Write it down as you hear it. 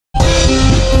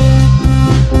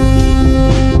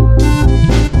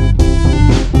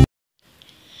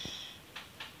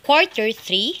Quarter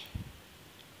 3,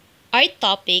 our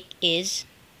topic is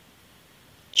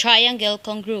triangle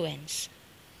congruence.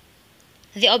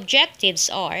 The objectives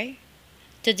are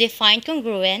to define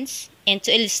congruence and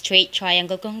to illustrate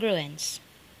triangle congruence.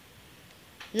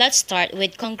 Let's start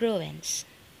with congruence.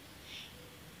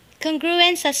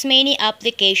 Congruence has many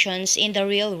applications in the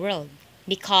real world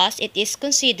because it is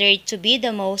considered to be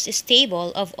the most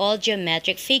stable of all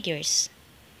geometric figures.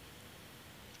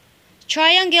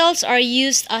 Triangles are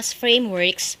used as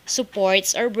frameworks,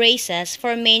 supports, or braces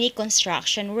for many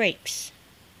construction works.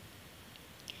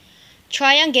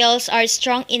 Triangles are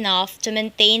strong enough to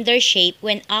maintain their shape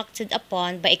when acted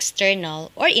upon by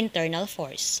external or internal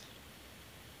force.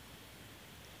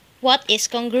 What is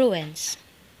congruence?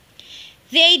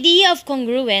 The idea of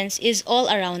congruence is all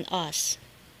around us.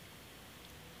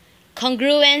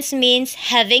 Congruence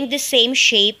means having the same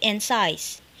shape and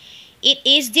size. It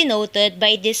is denoted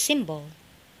by this symbol.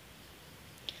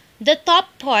 The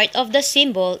top part of the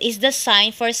symbol is the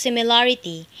sign for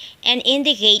similarity and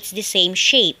indicates the same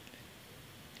shape.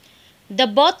 The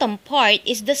bottom part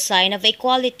is the sign of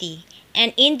equality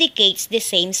and indicates the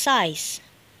same size.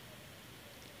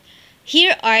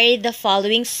 Here are the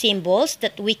following symbols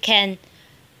that we can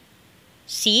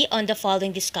see on the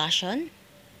following discussion.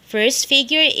 First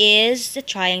figure is the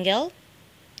triangle.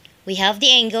 We have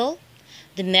the angle,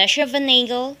 the measure of an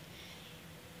angle.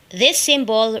 This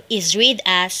symbol is read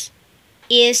as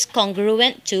is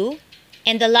congruent to,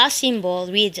 and the last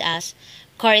symbol reads as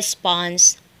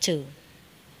corresponds to.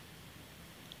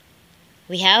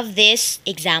 We have this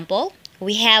example.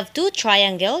 We have two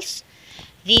triangles.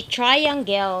 The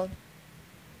triangle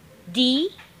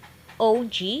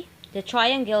DOG,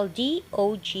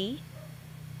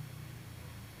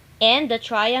 and the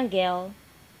triangle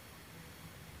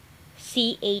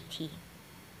CAT.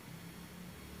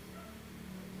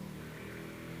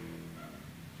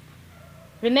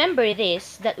 Remember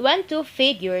this, that when two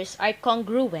figures are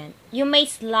congruent, you may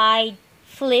slide,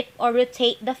 flip, or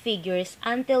rotate the figures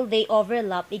until they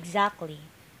overlap exactly.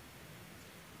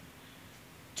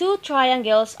 Two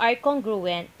triangles are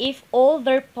congruent if all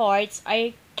their parts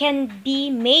can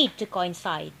be made to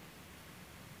coincide.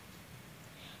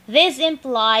 This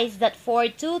implies that for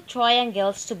two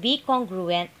triangles to be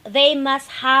congruent, they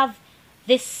must have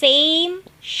the same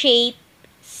shape,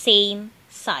 same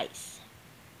size.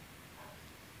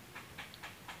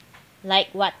 Like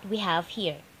what we have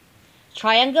here.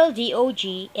 Triangle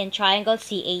DOG and triangle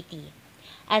CAT.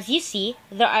 As you see,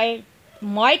 there are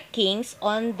markings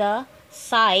on the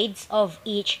sides of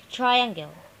each triangle.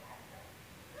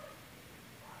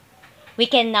 We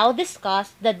can now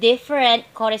discuss the different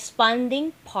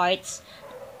corresponding parts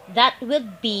that will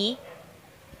be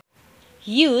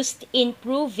used in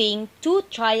proving two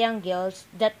triangles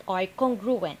that are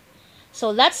congruent.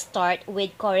 So let's start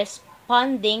with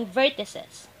corresponding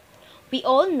vertices. We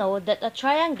all know that a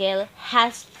triangle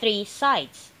has three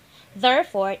sides.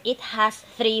 Therefore, it has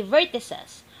three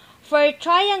vertices. For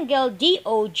triangle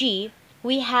DOG,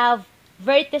 we have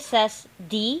vertices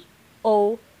D,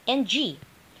 O, and G.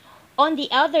 On the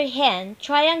other hand,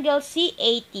 triangle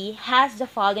CAT has the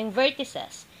following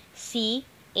vertices, C,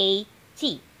 A,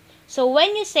 T. So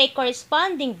when you say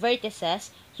corresponding vertices,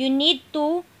 you need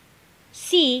to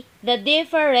see the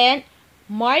different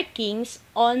markings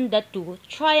on the two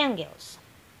triangles.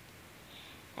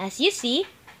 As you see,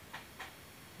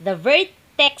 the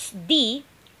vertex D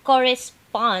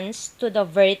corresponds to the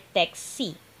vertex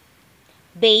C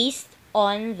based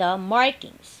on the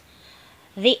markings.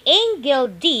 The angle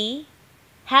D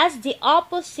has the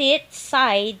opposite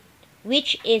side,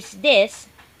 which is this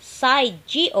side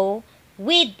GO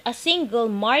with a single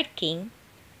marking,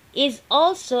 is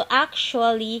also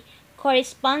actually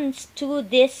corresponds to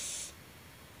this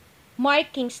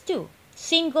markings too,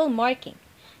 single marking.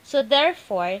 So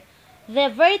therefore, the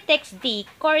vertex D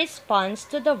corresponds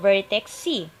to the vertex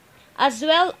C, as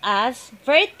well as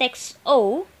vertex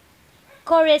O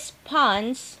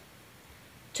corresponds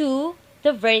to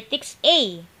the vertex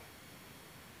A.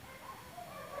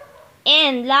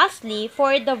 And lastly,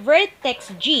 for the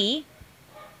vertex G,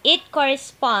 it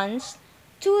corresponds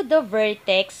to the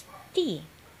vertex T.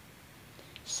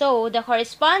 So the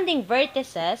corresponding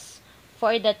vertices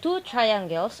for the two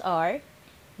triangles are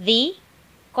D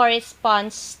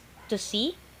corresponds to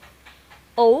C,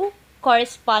 O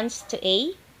corresponds to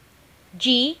A,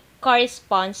 G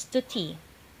corresponds to T.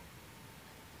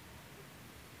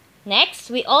 Next,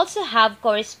 we also have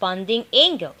corresponding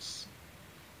angles.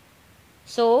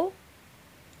 So,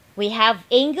 we have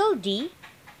angle D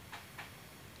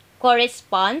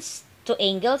corresponds to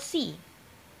angle C.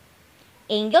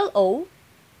 Angle O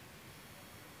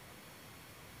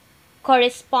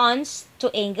corresponds to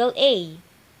angle A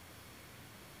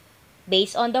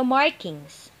based on the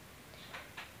markings.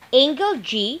 Angle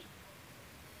G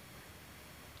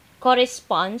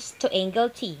corresponds to angle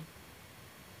T.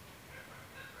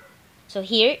 So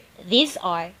here, these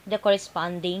are the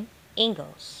corresponding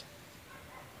angles.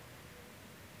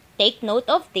 Take note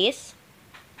of this,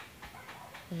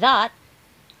 that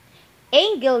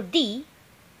angle D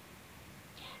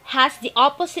has the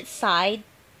opposite side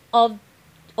of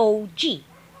OG,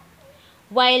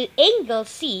 while angle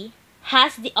C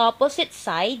has the opposite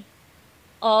side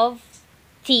of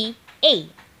TA.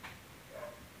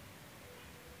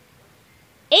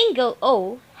 Angle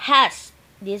O has,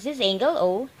 this is angle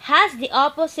O, has the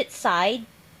opposite side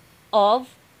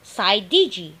of side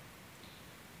DG.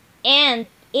 And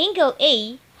angle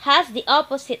A has the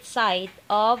opposite side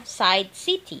of side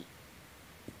CT.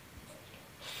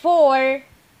 For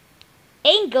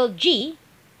angle G,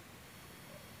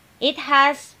 it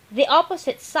has the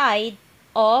opposite side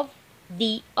of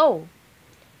DO,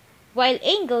 while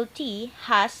angle T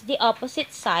has the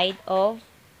opposite side of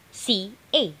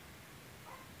CA.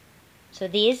 So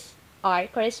these are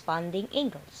corresponding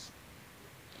angles.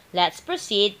 Let's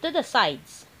proceed to the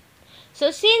sides.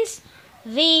 So since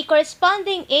the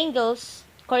corresponding angles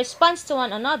corresponds to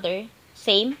one another,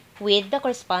 same with the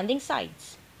corresponding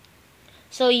sides.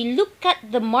 So you look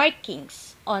at the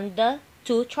markings on the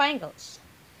two triangles.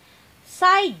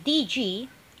 Side DG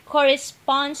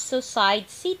corresponds to side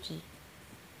CT.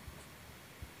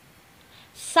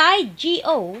 Side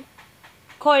GO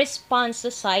corresponds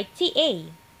to side TA.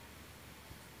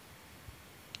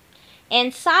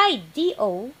 And side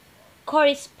DO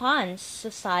corresponds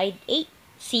to side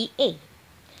CA.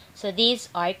 So these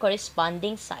are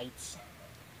corresponding sides.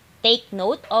 Take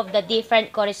note of the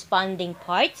different corresponding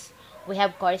parts. We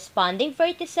have corresponding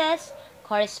vertices,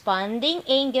 corresponding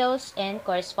angles, and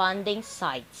corresponding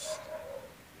sides.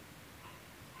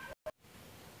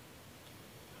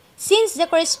 Since the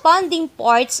corresponding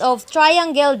parts of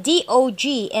triangle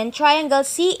DOG and triangle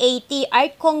CAT are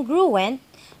congruent,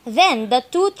 then the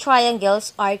two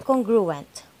triangles are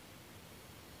congruent.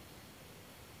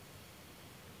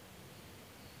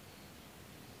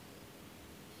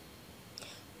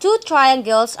 Two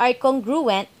triangles are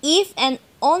congruent if and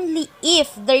only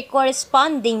if their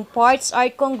corresponding parts are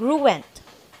congruent.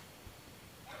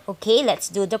 Okay, let's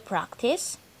do the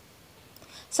practice.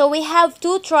 So we have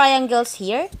two triangles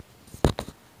here.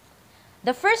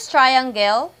 The first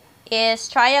triangle is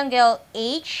triangle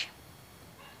HKT,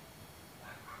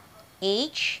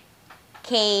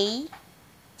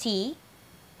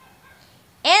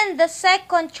 and the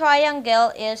second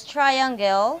triangle is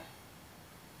triangle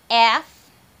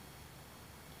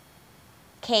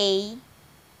FKT.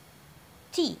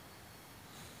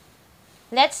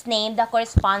 Let's name the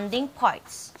corresponding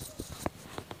parts.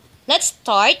 Let's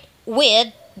start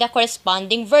with the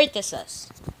corresponding vertices.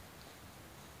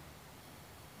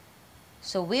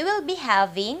 So we will be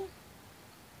having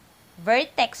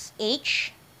vertex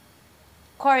H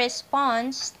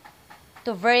corresponds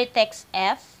to vertex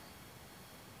F,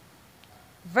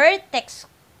 vertex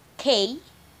K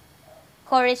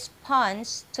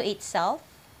corresponds to itself,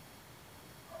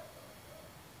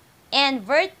 and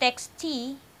vertex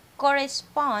T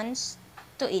corresponds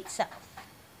to itself.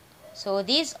 So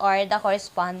these are the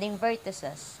corresponding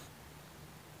vertices.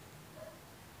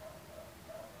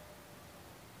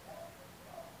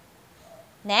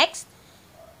 Next,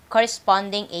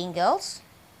 corresponding angles.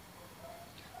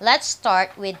 Let's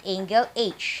start with angle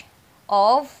H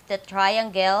of the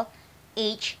triangle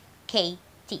HKT.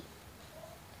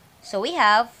 So we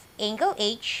have angle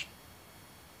H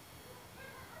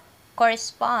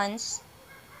corresponds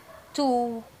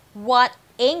to what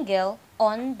angle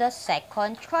on the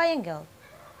second triangle?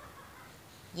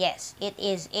 Yes, it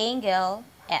is angle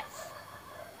F.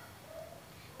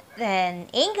 Then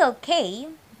angle K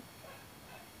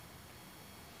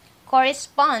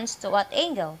corresponds to what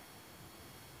angle?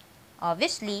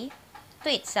 Obviously,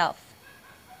 to itself.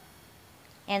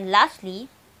 And lastly,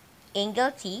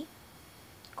 angle T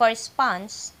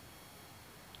corresponds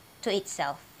to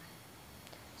itself.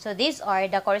 So these are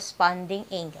the corresponding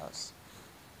angles.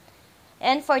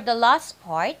 And for the last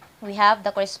part, we have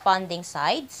the corresponding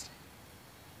sides.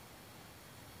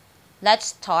 Let's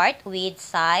start with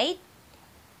side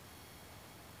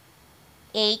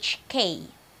HK.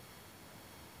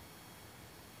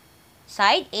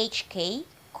 Side HK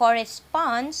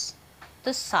corresponds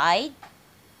to side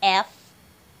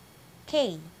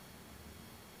FK.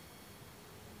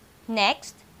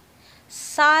 Next,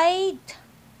 side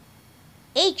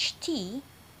HT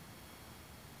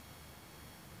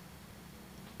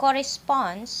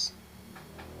corresponds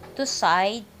to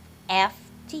side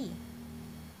FT.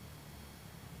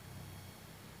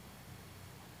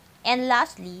 And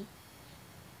lastly,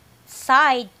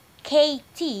 side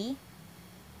KT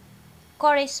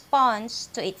corresponds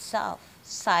to itself,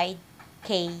 side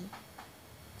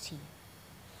KT.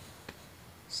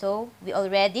 So, we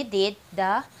already did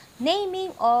the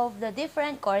naming of the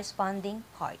different corresponding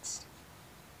parts.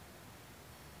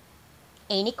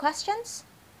 Any questions?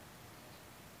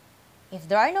 If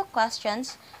there are no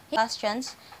questions,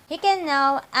 he can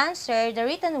now answer the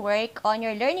written work on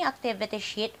your learning activity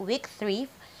sheet week 3,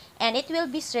 and it will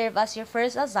be served as your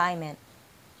first assignment.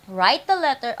 Write the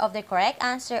letter of the correct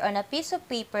answer on a piece of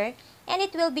paper and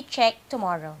it will be checked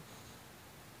tomorrow.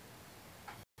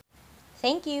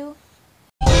 Thank you.